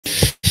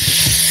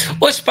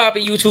What's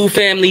poppin', YouTube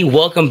family?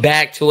 Welcome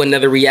back to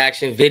another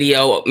reaction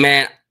video.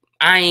 Man,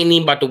 I ain't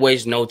even about to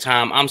waste no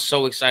time. I'm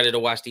so excited to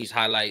watch these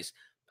highlights.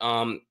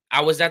 I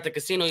was at the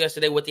casino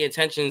yesterday with the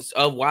intentions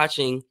of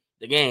watching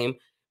the game,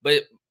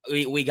 but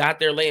we got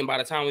there late, and by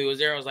the time we was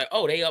there, I was like,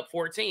 oh, they up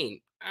 14.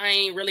 I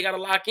ain't really got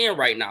to lock in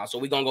right now, so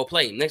we gonna go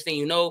play. Next thing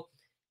you know,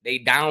 they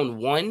down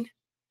one,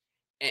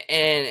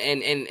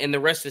 and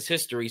the rest is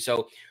history.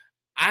 So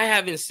I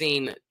haven't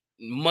seen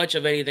much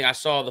of anything. I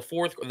saw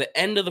the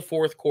end of the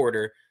fourth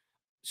quarter.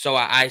 So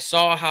I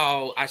saw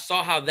how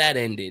that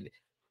ended,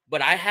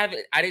 but I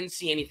didn't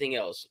see anything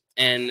else.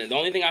 And the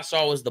only thing I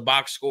saw was the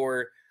box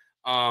score.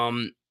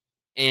 And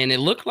it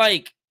looked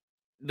like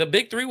the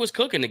big three was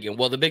cooking again.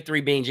 Well, the big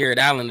three being Jared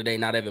Allen today,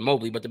 not Evan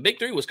Mobley, but the big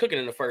three was cooking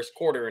in the first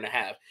quarter and a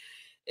half.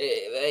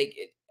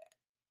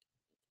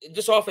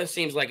 This offense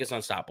seems like it's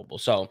unstoppable.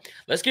 So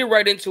let's get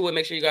right into it.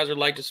 Make sure you guys are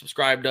liked and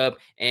subscribed up.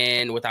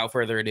 And without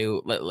further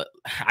ado,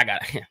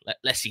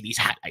 let's see these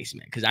highlights,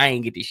 man, because I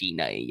ain't get to see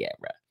nothing yet,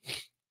 bro.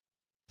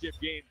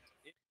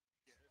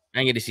 I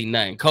ain't get to see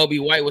nothing. Kobe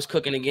White was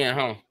cooking again,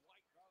 huh?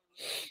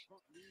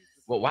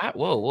 Well, why?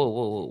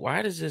 Whoa.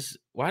 Why does this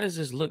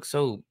look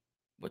so?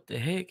 What the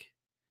heck?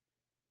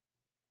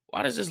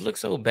 Why does this look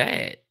so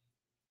bad?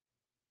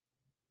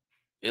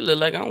 It look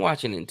like I'm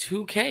watching in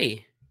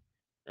 2K.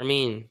 I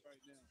mean,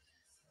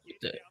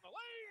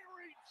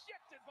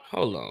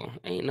 hold on.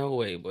 Ain't no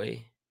way,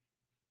 boy.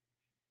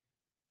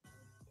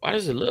 Why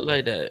does it look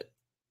like that?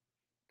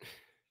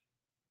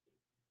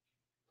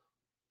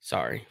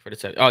 Sorry for the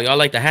tech. Oh, y'all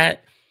like the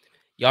hat?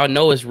 Y'all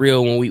know it's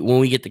real when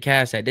we get the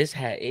cast hat. This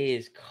hat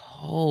is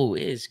cold.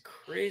 It's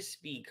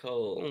crispy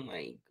cold. Oh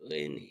my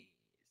goodness.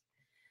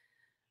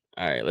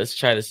 All right, let's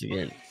try this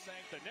again.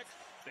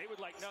 They would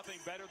like nothing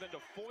better than to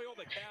foil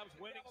the Cavs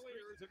winning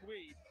series, and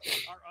we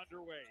are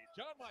underway.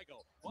 John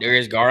Michael.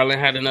 Darius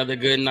Garland had another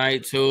good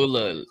night too.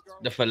 Look,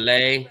 the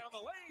fillet.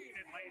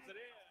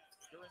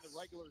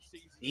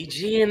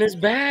 DG in his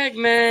bag,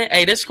 man.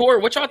 Hey, this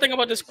court. What y'all think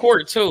about this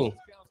court too?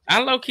 I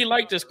low-key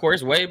like this court.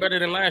 It's way better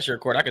than last year's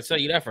court. I can tell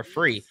you that for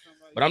free.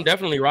 But I'm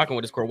definitely rocking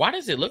with this court. Why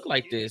does it look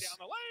like this?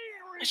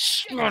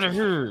 Get out of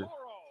here.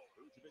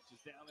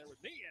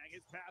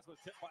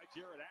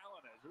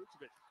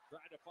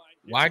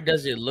 Why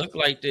does it look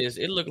like this?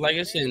 It looked like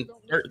it's in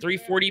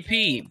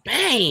 340p.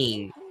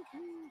 Bang!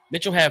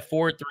 Mitchell had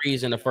 4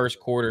 threes in the first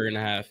quarter and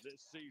a half.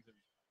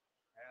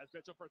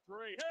 Mitchell for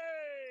three.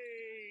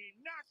 Hey!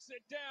 Knocks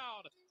it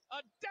down.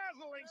 A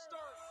dazzling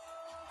start.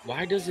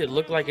 Why does it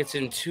look like it's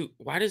in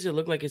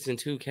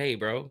 2K,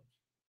 bro?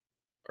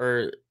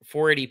 Or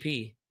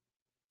 480p?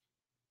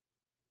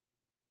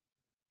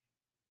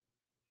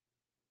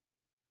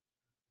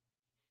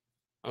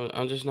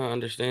 I'm just not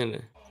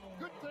understanding.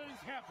 Good things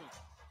happen.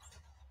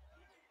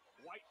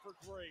 White for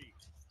three.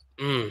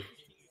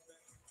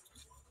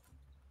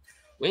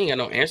 We ain't got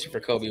no answer for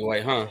Kobe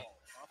White, huh?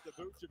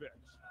 Well,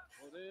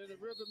 they're in the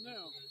rhythm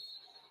now.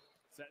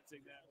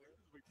 Sensing that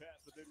we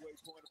passed the midway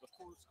point of the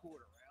first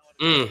quarter.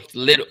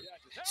 Little.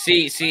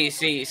 See.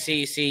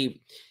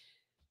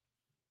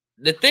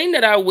 The thing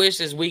that I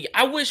wish is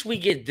I wish we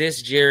get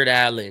this Jared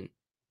Allen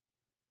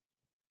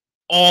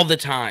all the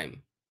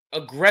time.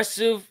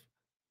 Aggressive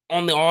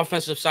on the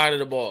offensive side of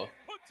the ball.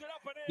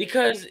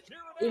 Because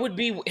it would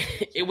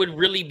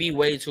really be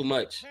way too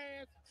much.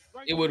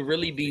 It would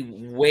really be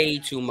way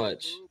too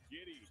much.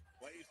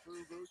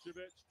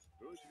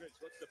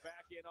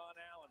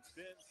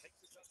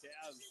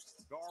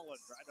 Garland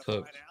trying to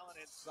find Allen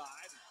inside.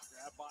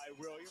 Grabbed by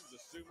Williams. The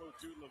sumo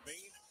to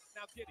Levine.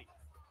 Now Giddy.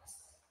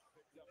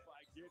 Picked up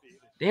by Giddy.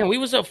 Damn, we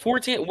was up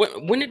 14.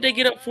 When did they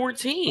get up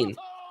 14?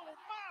 Oh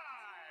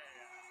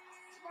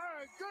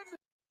my goodness.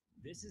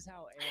 This is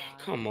how AI.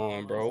 Come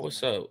on, bro.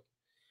 What's up?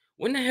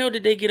 When the hell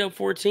did they get up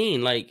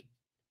 14? Like,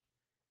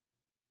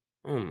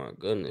 oh my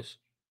goodness.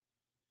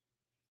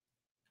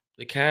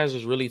 The Cavs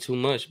is really too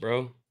much,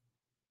 bro.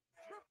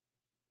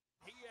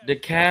 The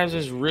Cavs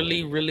is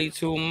really, really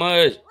too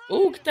much.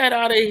 Ooh, get that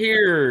out of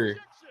here.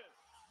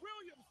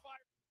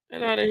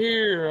 Get out of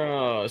here.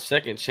 Oh,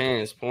 second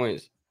chance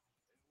points.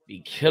 Be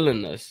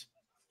killing us.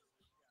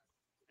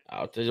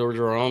 Out to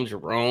Jerome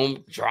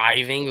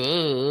driving.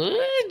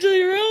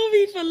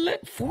 Jerome for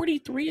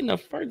 43 in the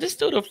first. This is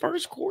still the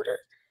first quarter.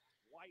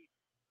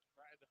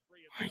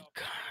 My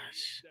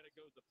gosh.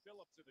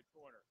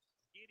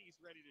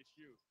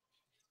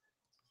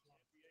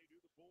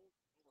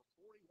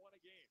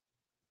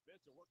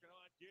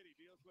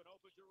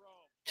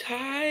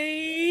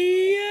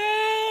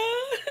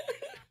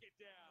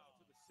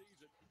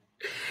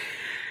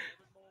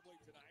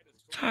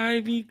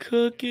 Ty be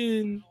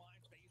cooking.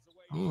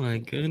 Oh my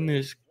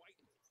goodness.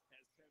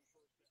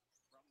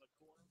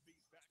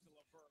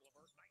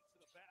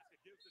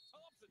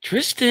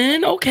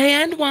 Tristan,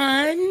 okay, and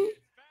one.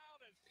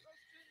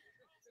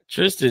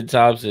 Tristan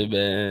Thompson,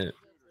 man.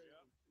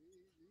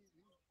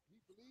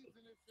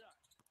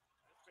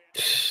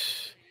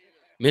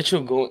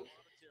 Mitchell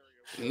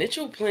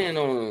playing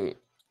on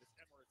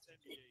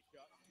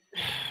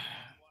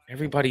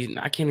everybody.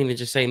 I can't even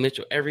just say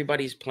Mitchell.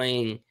 Everybody's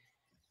playing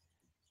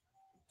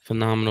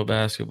Phenomenal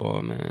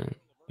basketball, man.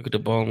 Look at the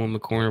ball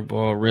movement, corner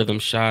ball, rhythm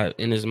shot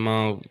in his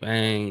mouth.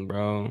 Bang,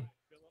 bro.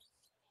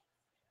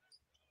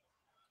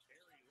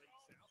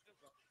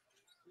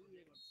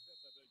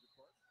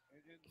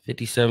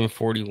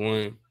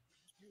 57-41.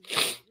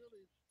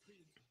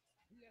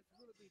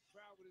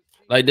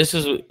 Like, this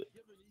is.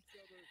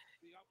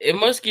 It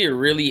must get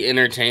really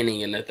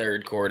entertaining in the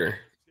third quarter.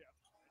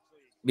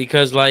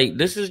 Because, like,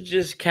 this is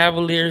just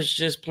Cavaliers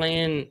just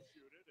playing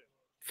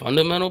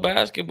fundamental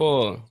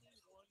basketball.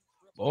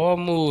 Ball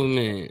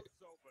movement,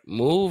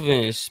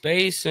 moving,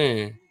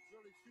 spacing.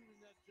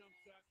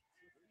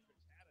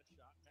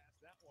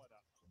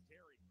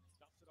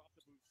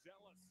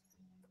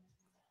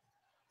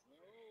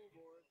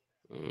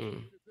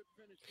 Mm.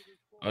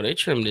 Oh, they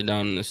trimmed it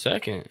down in a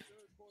second.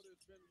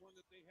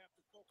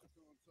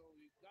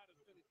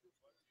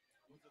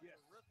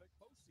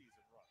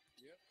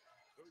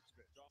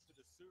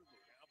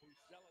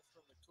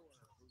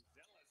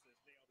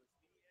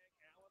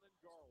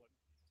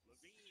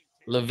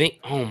 Levine,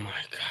 oh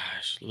my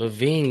gosh,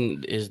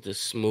 Levine is the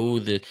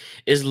smoothest.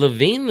 Is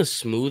Levine the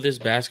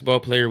smoothest basketball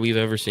player we've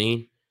ever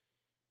seen?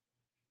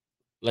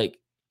 Like,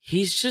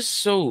 he's just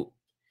so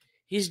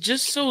he's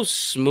just so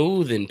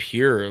smooth and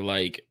pure.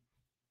 Like,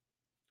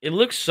 it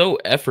looks so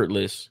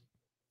effortless.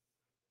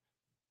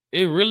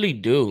 It really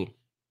do.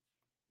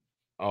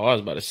 Oh, I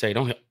was about to say,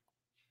 don't.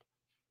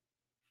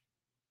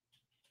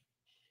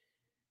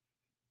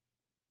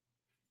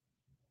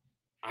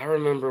 I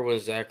remember when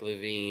Zach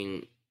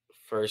Levine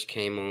first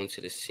came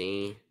onto the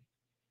scene,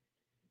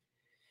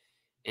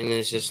 and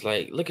it's just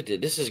like, look at this.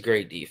 This is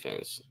great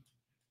defense.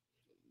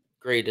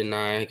 Great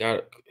deny.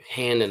 Got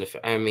hand in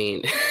the. I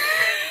mean,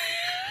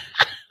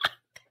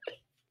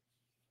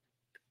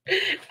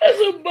 that's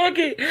a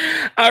bucket.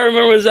 I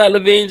remember when Zach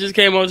Levine just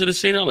came onto the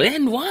scene. I'm like,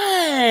 and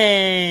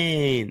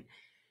one.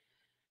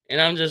 And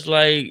I'm just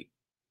like,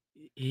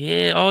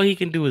 yeah, all he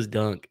can do is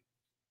dunk.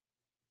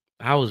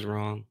 I was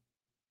wrong.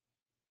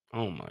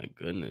 Oh my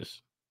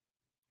goodness.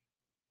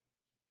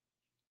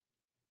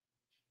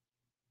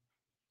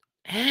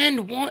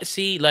 And one,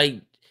 see,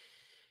 like,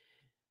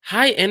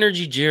 high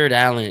energy Jared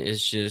Allen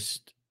is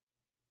just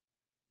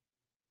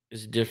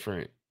is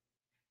different.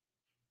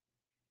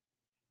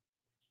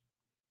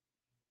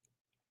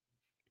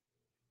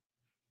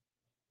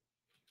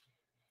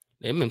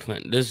 They've been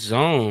playing this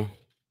zone.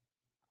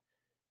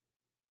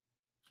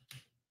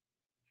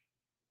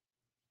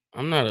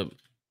 I'm not a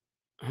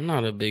I'm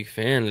not a big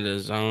fan of the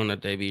zone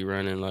that they be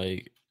running.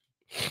 Like,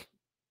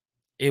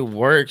 it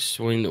works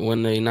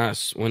when they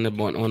not when the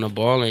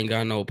ball ain't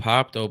got no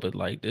pop though. But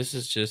like, this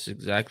is just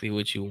exactly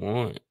what you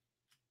want.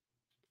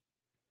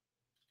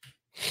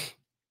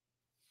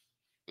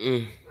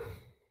 Mm.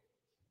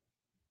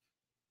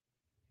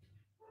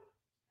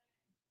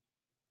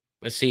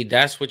 But see,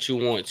 that's what you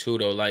want too,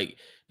 though. Like,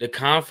 the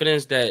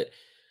confidence that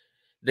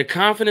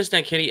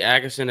Kenny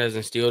Atkinson has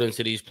instilled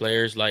into these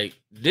players. Like,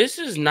 this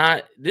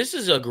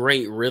is a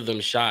great rhythm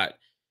shot.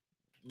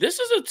 This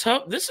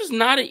is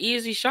not an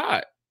easy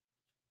shot.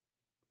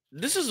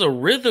 This is a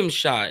rhythm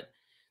shot.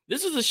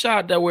 This is a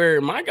shot that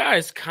where my guy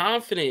is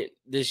confident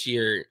this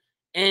year.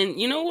 And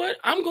you know what?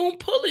 I'm gonna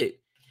pull it.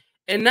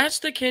 And that's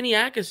the Kenny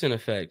Atkinson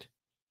effect.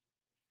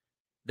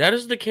 That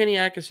is the Kenny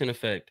Atkinson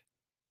effect.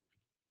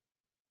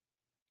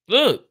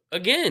 Look,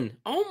 again.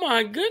 Oh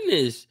my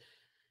goodness.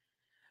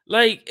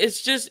 Like,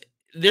 it's just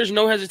there's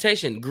no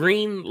hesitation.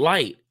 Green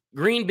light,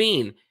 green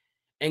bean.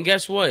 And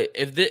guess what?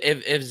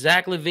 If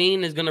Zach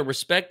Levine is gonna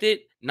respect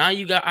it, now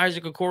you got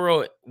Isaac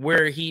Okoro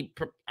where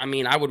I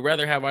mean, I would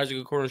rather have Isaac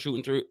Okoro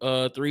shooting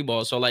three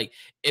balls. So, like,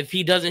 if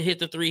he doesn't hit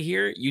the three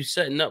here, you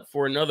setting up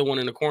for another one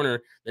in the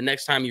corner the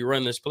next time you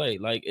run this play.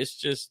 Like, it's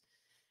just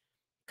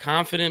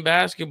confident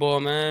basketball,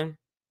 man.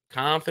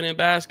 Confident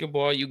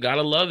basketball. You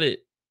gotta love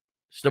it.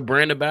 It's the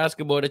brand of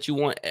basketball that you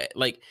want.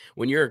 Like,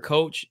 when you're a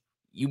coach,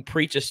 you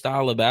preach a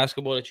style of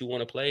basketball that you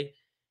want to play,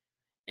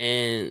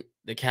 and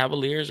the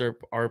Cavaliers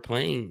are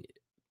playing.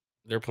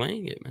 They're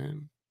playing it,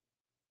 man.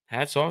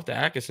 Hats off to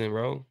Atkinson,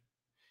 bro.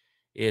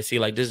 Yeah, see,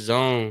 like, this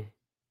zone,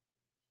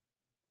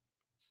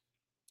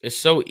 it's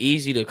so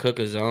easy to cook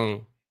a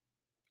zone,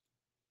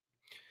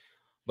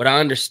 but I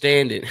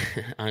understand it.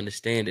 I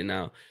understand it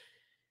now.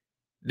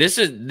 This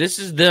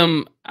is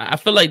them. I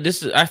feel like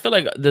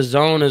the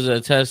zone is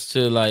a test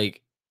to,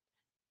 like,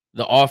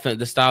 the offense,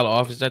 the style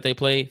of offense that they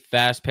play,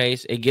 fast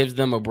pace. It gives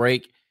them a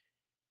break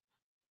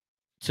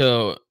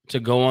to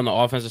go on the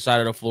offensive side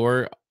of the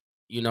floor,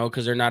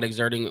 because they're not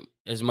exerting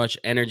as much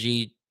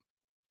energy,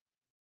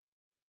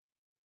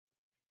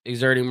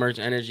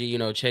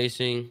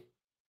 chasing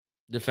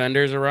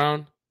defenders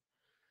around.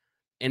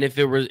 And if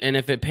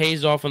it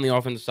pays off on the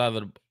offensive side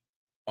of the,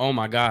 oh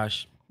my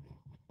gosh,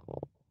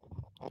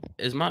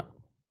 is my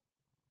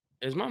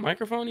is my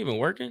microphone even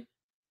working?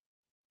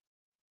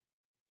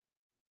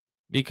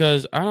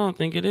 Because I don't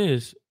think it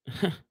is.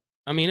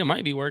 I mean, it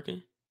might be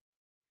working.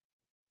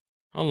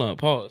 Hold on,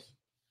 pause.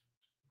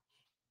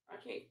 I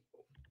can't.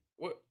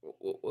 Wait, wait,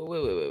 wait, wait,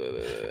 wait, wait, wait, wait,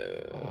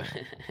 wait, wait, wait,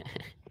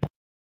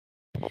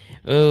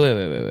 wait, wait, wait,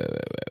 wait, wait, wait, wait,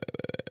 wait.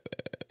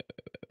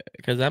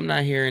 Because I'm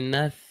not hearing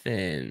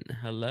nothing.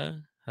 Hello?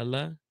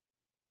 Hello?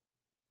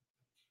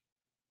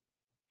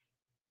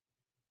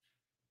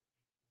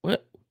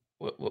 What?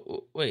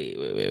 Wait.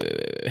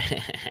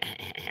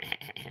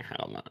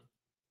 Hold on.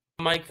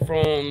 My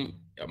microphone.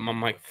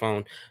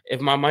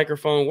 If my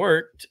microphone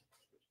worked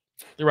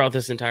throughout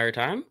this entire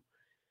time,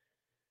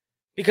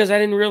 because I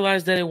didn't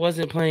realize that it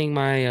wasn't playing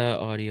my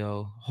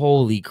audio.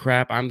 Holy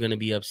crap! I'm gonna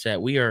be upset.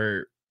 We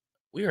are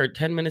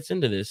 10 minutes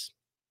into this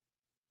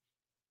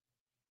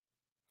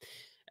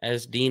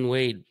as Dean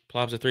Wade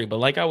plops a three. But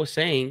like I was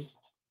saying,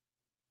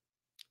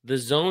 the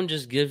zone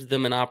just gives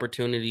them an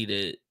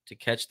opportunity to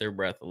catch their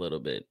breath a little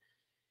bit.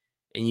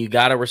 And you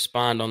got to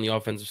respond on the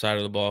offensive side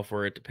of the ball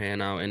for it to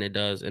pan out, and it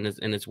does, and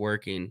it's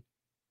working.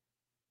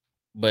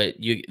 But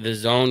the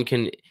zone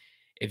can,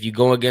 if you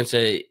go against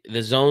the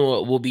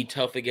zone will be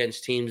tough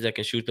against teams that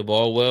can shoot the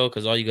ball well,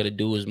 because all you got to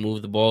do is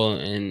move the ball,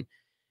 and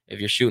if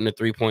you're shooting a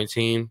 3-point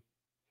team,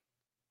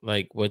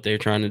 like what they're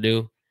trying to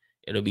do,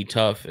 it'll be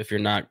tough if you're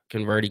not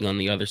converting on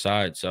the other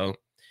side. So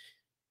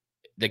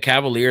the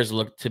Cavaliers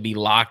look to be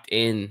locked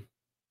in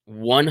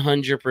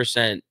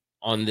 100%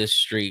 on this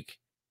streak.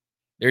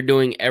 They're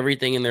doing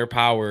everything in their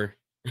power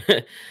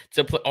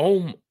to play.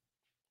 Oh,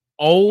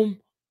 oh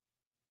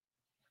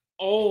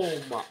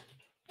my.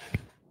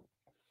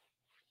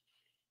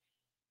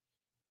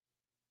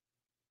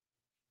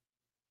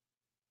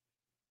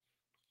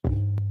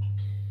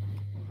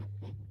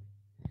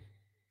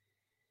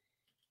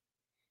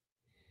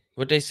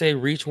 What they say,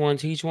 reach one,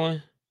 teach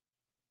one?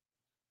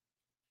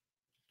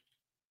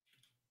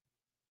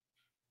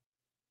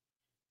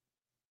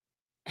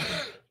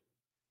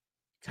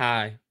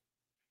 Tie.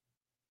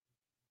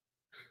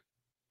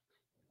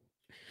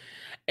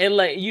 And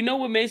like, you know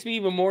what makes me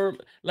even more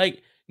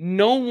like,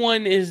 no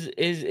one is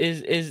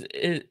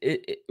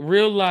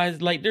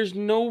realized, like there's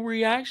no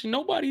reaction.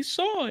 Nobody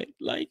saw it.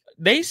 Like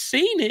they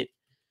seen it,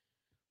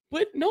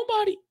 but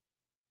nobody,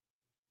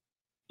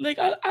 like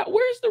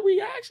where's the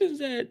reactions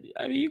at?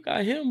 I mean, you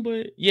got him,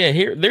 but yeah,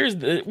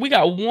 we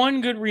got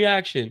one good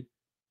reaction.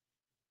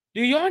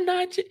 Do y'all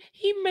not?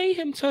 He made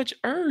him touch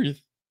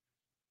earth.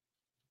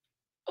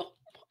 Oh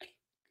my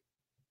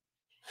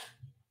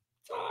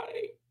God.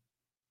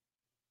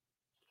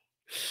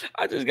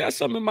 I just got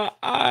something in my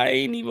eye. I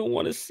ain't even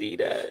want to see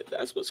that.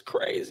 That's what's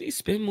crazy.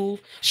 Spin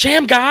move.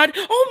 Sham God.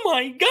 Oh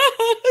my God.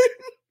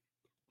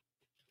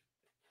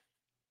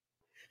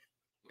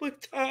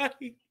 But Ty,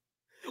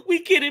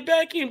 we get it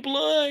back in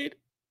blood.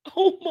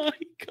 Oh my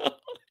God.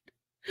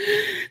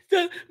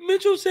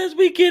 Mitchell says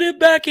we get it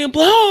back in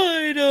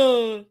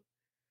blood.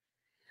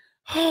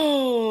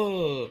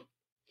 Oh.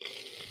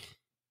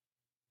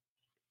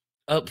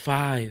 Up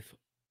 5.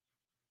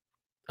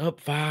 Up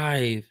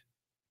 5.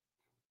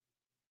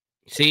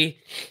 See?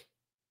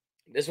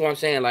 This is what I'm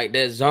saying. Like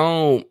that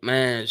zone,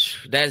 man.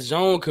 That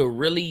zone could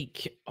really.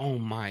 Oh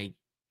my.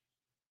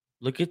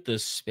 Look at the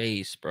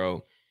space,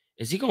 bro.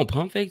 Is he gonna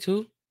pump fake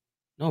too?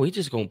 No, he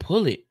just gonna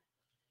pull it.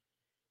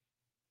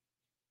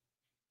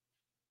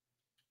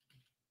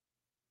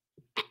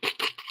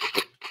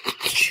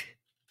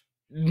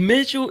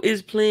 Mitchell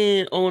is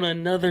playing on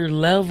another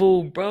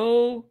level,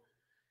 bro.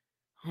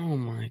 Oh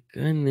my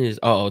goodness.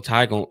 Oh,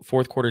 tie going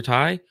fourth quarter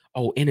tie.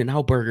 Oh,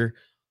 In-N-Out burger.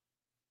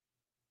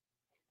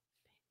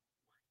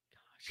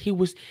 He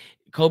was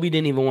Kobe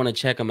didn't even want to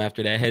check him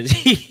after that. Has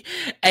he?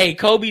 Hey,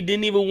 Kobe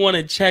didn't even want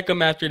to check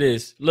him after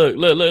this.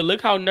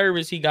 Look how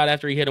nervous he got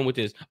after he hit him with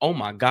this. Oh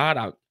my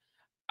God,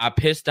 I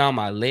pissed down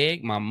my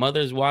leg. My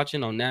mother's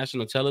watching on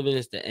national television.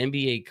 It's the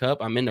NBA Cup.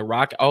 I'm in the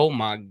rock. Oh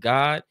my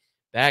God.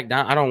 Back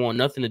down. I don't want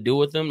nothing to do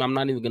with them. I'm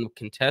not even gonna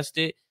contest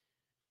it.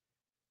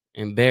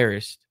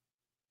 Embarrassed.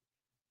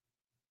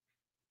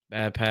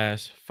 Bad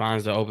pass.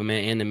 Finds the open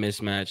man in the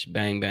mismatch.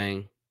 Bang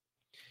bang.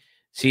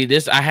 See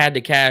this, I had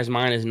the Cavs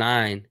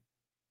 -9.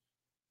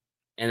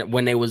 And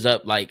when they was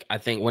up, like, I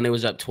think when they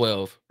was up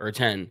 12 or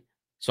 10.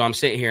 So I'm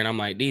sitting here and I'm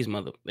like,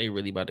 they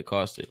really about to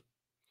cost it.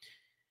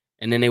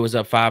 And then they was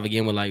up 5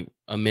 again with like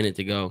a minute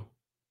to go,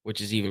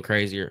 which is even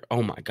crazier.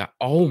 Oh my God.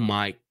 Oh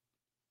my.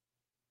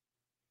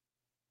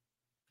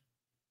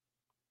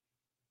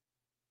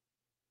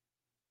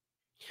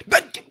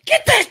 But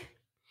get this.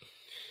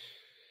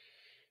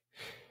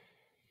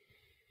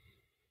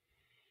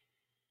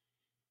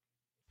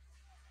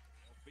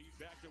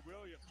 Feedback to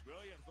Williams.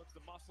 Williams looks to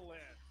muscle in.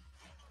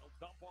 He'll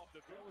dump off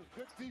the field.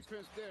 Good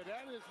defense there.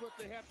 That is what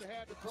they have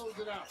to close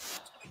it out.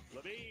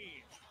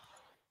 Levine.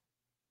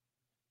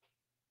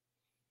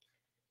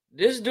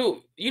 This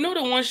dude, you know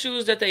the one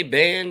shoes that they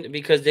banned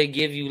because they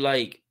give you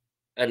like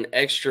an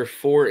extra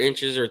 4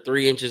 inches or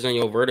 3 inches on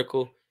your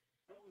vertical?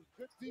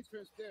 Good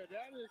defense there.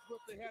 That is what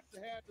they have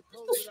to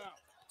close it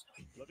out.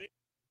 Levine.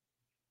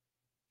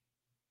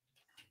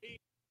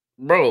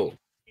 Bro,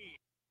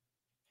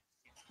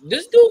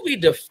 this dude be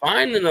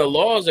defining the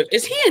laws of.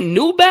 Is he in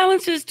New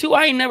Balances too?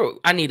 I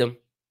need him.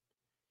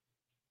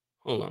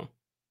 Hold on.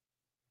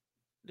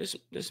 This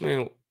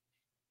man.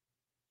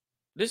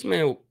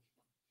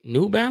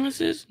 New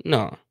Balances?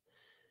 No.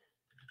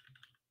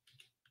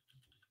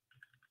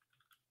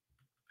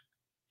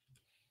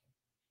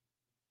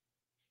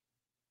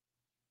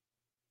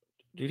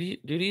 Do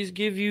these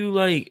give you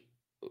like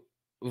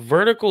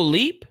vertical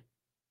leap?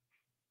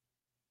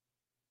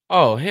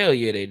 Oh, hell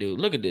yeah, they do.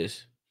 Look at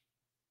this.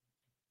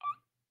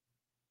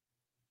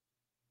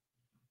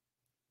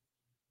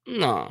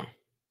 Nah.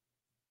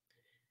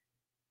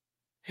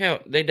 Hell,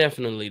 they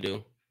definitely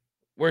do.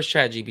 Where's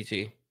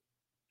ChatGPT?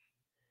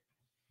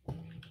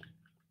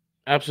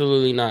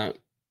 Absolutely not.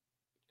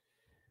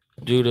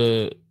 Due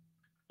to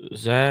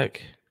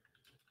Zach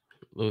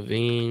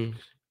Levine's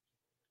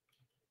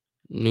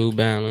New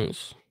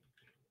Balance.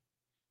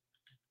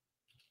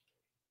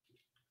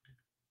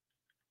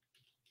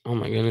 Oh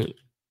my goodness.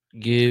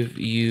 Give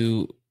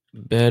you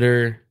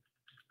better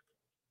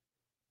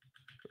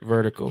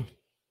vertical.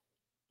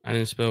 I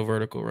didn't spell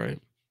vertical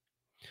right.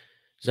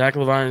 Zach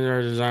Levine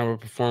are designed with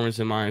performance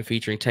in mind,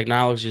 featuring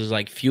technologies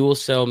like fuel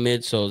cell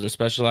midsoles and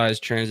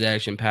specialized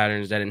transaction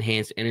patterns that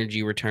enhance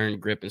energy return,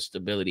 grip, and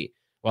stability.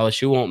 While a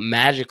shoe won't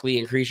magically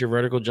increase your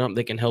vertical jump,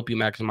 they can help you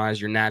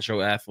maximize your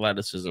natural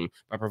athleticism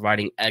by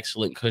providing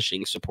excellent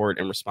cushioning, support,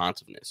 and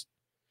responsiveness.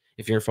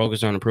 If you're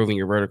focused on improving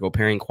your vertical,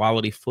 pairing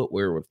quality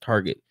footwear with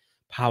target,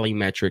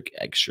 polymetric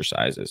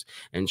exercises,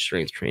 and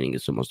strength training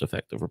is the most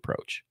effective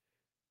approach.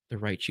 The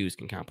right shoes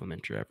can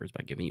complement your efforts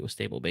by giving you a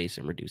stable base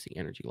and reducing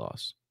energy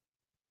loss.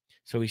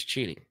 So he's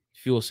cheating.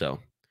 Fuel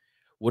cell.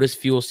 What is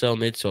fuel cell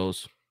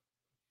midsoles?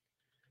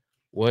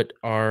 What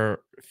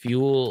are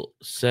fuel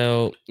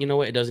cell? You know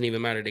what? It doesn't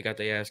even matter. They got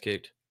their ass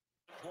kicked.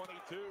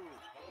 22,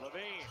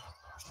 Levine.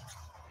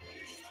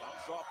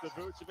 Bumps off the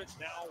Vucevic,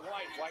 now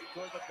White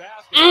toward the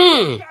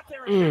basket. Got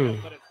there again,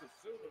 but it's the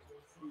Suter.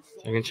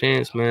 Second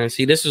chance, man.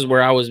 See, this is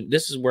where I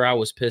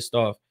was pissed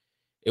off.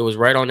 It was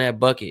right on that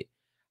bucket.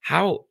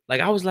 How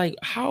I was like,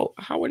 how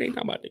are they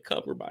not about to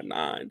cover by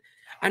 9?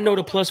 I know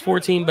the plus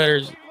 14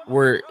 betters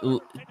were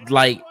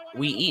like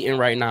we eating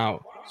right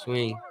now.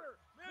 Swing.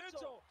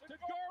 Mitchell to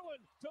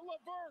Garland to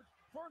Levert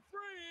for 3.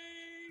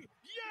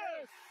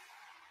 Yes!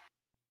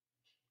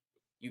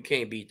 You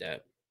can't beat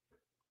that.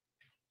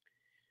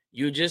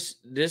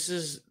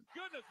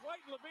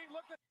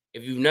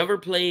 If you've never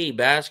played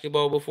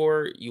basketball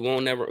before, you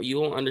won't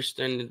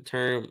understand the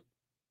term,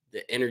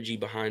 the energy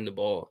behind the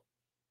ball.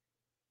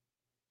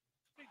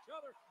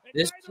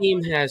 This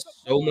team has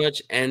so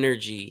much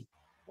energy.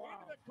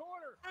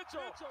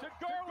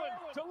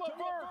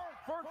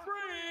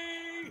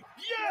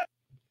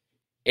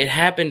 It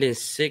happened in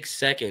 6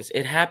 seconds.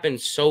 It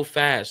happened so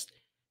fast.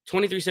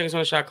 23 seconds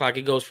on the shot clock.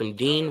 It goes from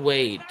Dean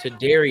Wade to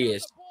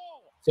Darius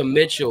to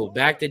Mitchell,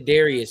 back to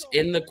Darius,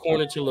 in the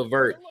corner to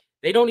Levert.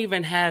 They don't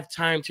even have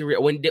time to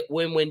when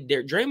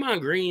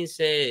Draymond Green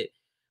said,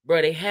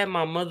 "Bro, they had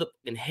my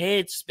motherfucking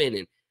head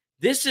spinning."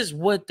 This is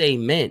what they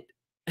meant.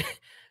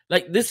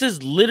 Like, this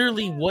is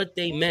literally what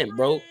they meant,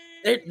 bro.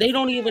 They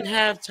don't even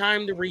have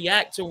time to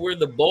react to where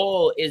the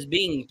ball is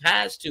being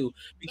passed to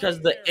because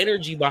the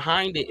energy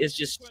behind it is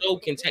just so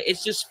contained.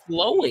 It's just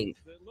flowing.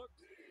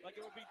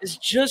 It's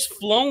just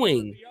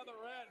flowing.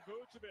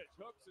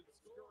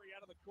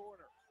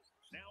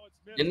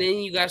 And then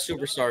you got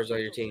superstars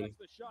on your team.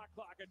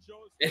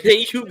 And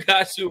then you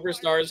got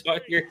superstars on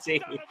your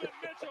team.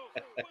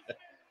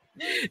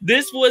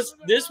 This was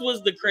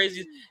the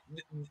craziest.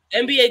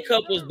 NBA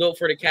Cup was built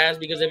for the Cavs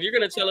because if you're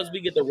gonna tell us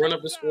we get to run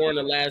up the score in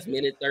the last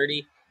minute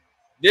 30,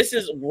 this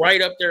is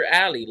right up their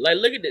alley. Like,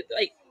 look at it.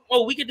 Like,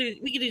 oh, we could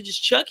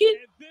just chuck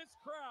it.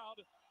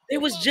 It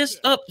was just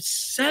up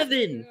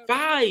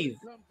 7-5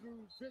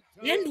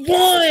 and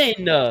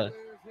 1.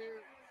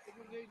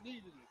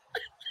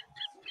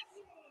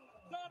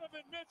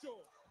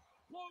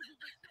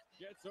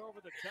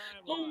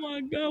 Oh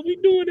my God, we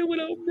doing it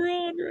without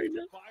Braun right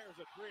now. Fires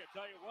a 3. I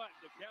tell you what,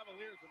 the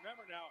Cavaliers,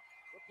 remember now,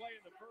 we're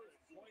playing the first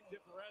point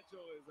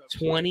differential is a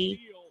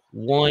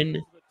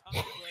 21.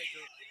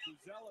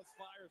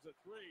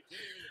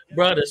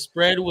 Bro, the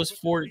spread was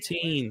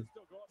 14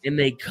 and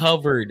they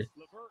covered.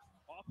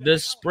 The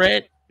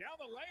spread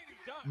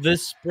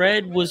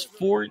was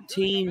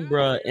 14,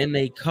 bro, and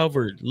they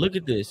covered. Look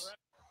at this.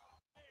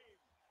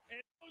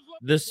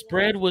 The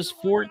spread was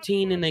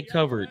 14 and they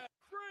covered.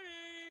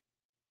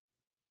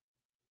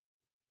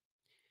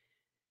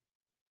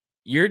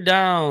 You're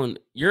down.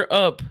 You're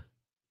up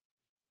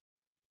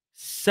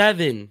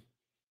 7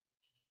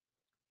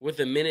 with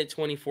a minute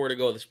 24 to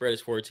go. The spread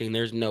is 14.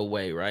 There's no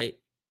way, right?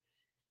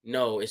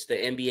 No, it's the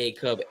NBA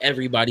Cup.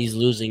 Everybody's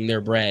losing their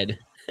bread.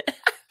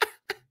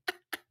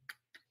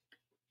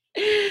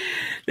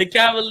 The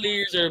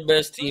Cavaliers are the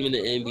best team in the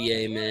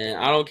NBA, man.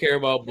 I don't care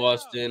about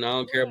Boston. I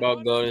don't care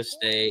about Golden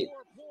State.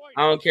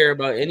 I don't care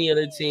about any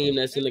other team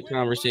that's in the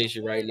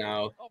conversation right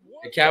now.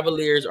 The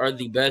Cavaliers are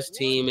the best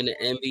team in the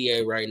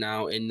NBA right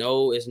now. And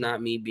no, it's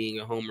not me being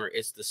a homer.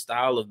 It's the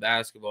style of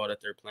basketball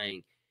that they're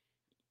playing.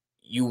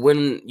 You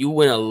win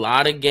a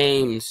lot of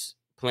games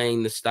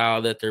playing the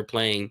style that they're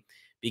playing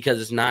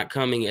because it's not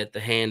coming at the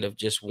hand of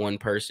just one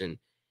person.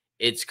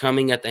 It's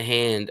coming at the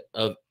hand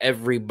of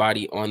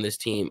everybody on this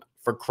team.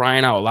 For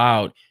crying out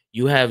loud,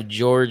 you have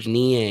George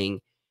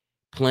Niang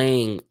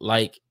playing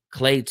like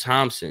Klay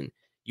Thompson.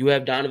 You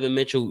have Donovan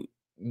Mitchell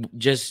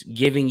just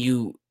giving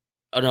you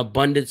an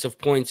abundance of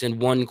points in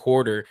one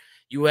quarter.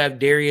 You have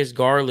Darius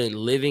Garland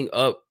living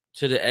up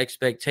to the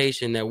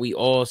expectation that we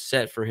all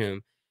set for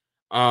him.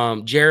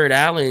 Jared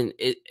Allen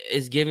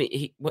is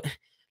giving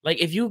like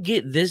if you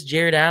get this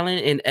Jared Allen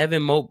and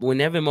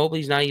when Evan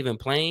Mobley's not even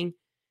playing,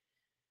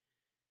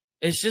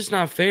 it's just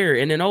not fair.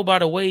 And then by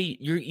the way,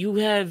 you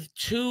have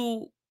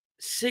 2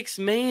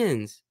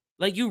 6-mans.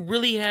 Like you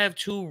really have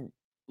 2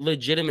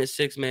 legitimate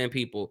 6-man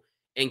people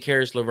in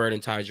Karis LeVert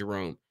and Ty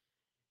Jerome.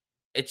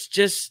 It's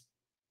just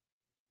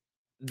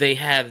they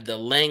have the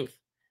length,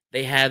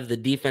 they have the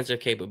defensive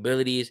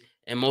capabilities,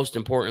 and most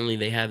importantly,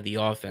 they have the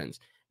offense.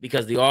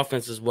 Because the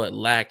offense is what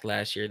lacked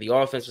last year. The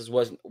offense is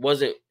what's going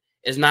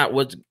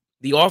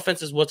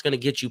to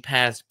get you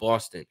past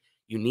Boston.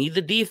 You need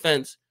the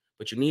defense,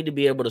 but you need to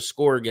be able to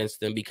score against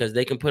them because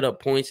they can put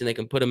up points and they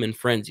can put them in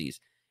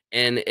frenzies.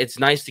 And it's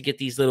nice to get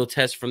these little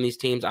tests from these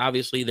teams.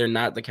 Obviously, they're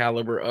not the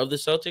caliber of the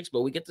Celtics,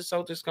 but we get the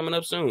Celtics coming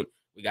up soon.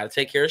 We got to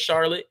take care of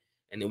Charlotte,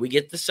 and then we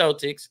get the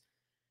Celtics.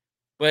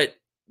 But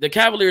the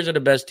Cavaliers are the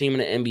best team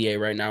in the NBA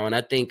right now, and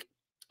I think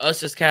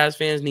us as Cavs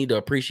fans need to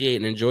appreciate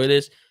and enjoy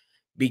this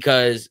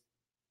because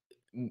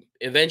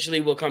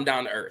eventually we'll come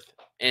down to earth.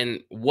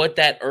 And what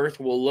that earth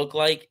will look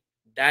like,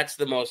 that's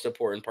the most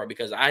important part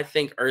because I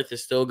think earth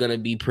is still going to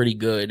be pretty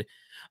good.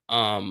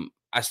 I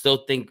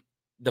still think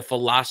the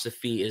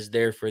philosophy is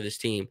there for this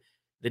team.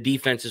 The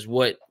defense is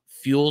what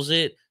fuels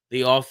it.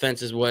 The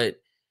offense is what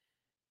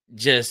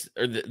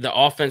the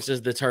offense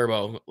is the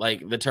turbo,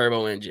 like the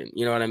turbo engine.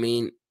 You know what I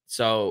mean?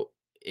 So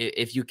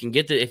if you can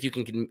continue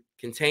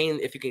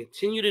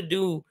to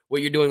do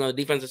what you're doing on the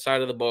defensive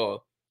side of the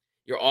ball,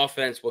 your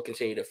offense will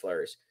continue to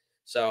flourish.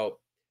 So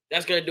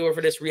that's going to do it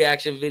for this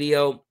reaction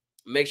video.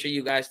 Make sure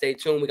you guys stay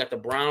tuned. We got the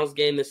Browns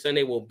game this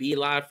Sunday. We'll be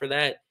live for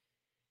that.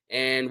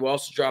 And we'll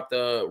also drop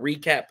the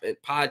recap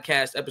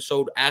podcast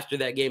episode after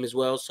that game as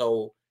well.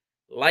 So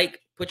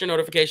put your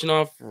notification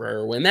off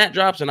for when that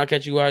drops, and I'll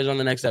catch you guys on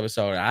the next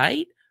episode. All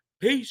right?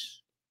 Peace.